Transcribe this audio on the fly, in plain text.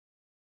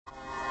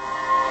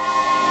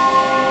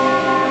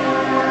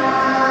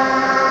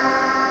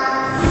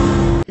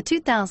The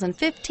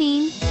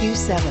 2015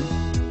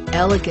 Q7.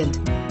 Elegant,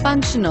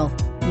 functional,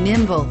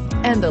 nimble,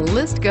 and the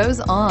list goes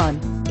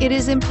on. It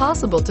is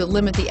impossible to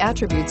limit the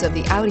attributes of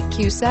the Audi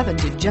Q7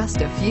 to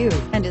just a few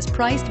and is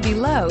priced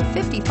below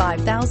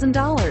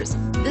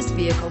 $55,000. This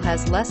vehicle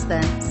has less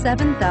than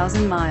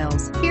 7,000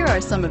 miles. Here are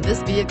some of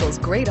this vehicle's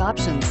great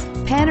options: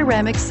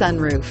 panoramic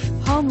sunroof,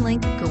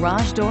 HomeLink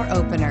garage door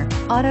opener,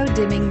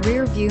 auto-dimming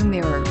rear view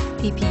mirror,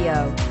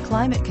 PPO,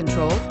 climate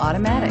control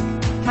automatic,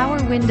 power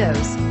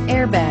windows,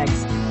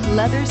 airbags,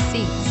 leather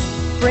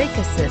seats, brake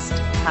assist,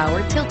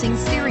 power tilting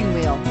steering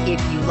wheel.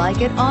 If you like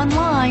it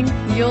online,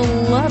 you'll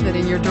love it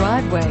in your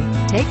driveway.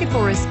 Take it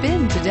for a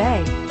spin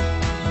today.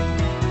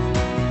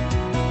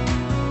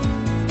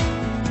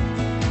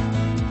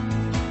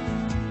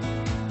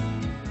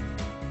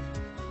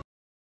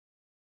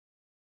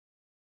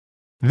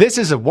 This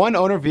is a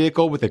one-owner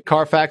vehicle with a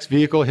Carfax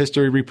Vehicle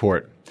History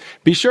Report.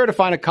 Be sure to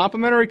find a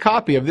complimentary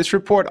copy of this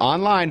report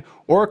online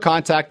or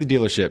contact the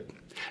dealership.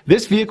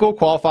 This vehicle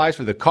qualifies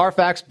for the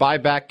Carfax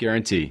Buyback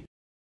Guarantee.